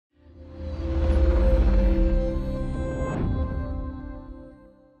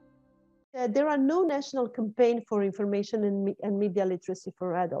there are no national campaign for information and media literacy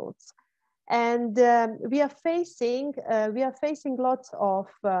for adults. And we are facing lots of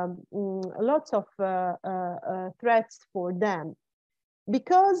threats for them,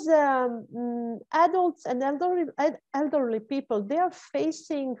 because adults and elderly people, they are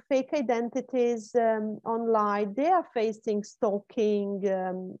facing fake identities online. They are facing stalking,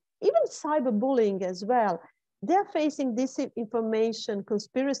 even cyberbullying as well. They're facing disinformation,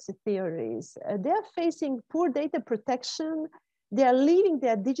 conspiracy theories. They're facing poor data protection. They are leaving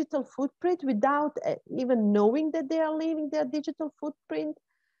their digital footprint without even knowing that they are leaving their digital footprint.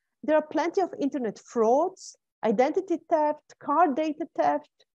 There are plenty of internet frauds, identity theft, card data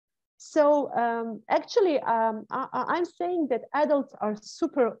theft. So actually, I'm saying that adults are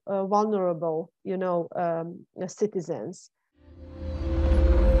super vulnerable, citizens.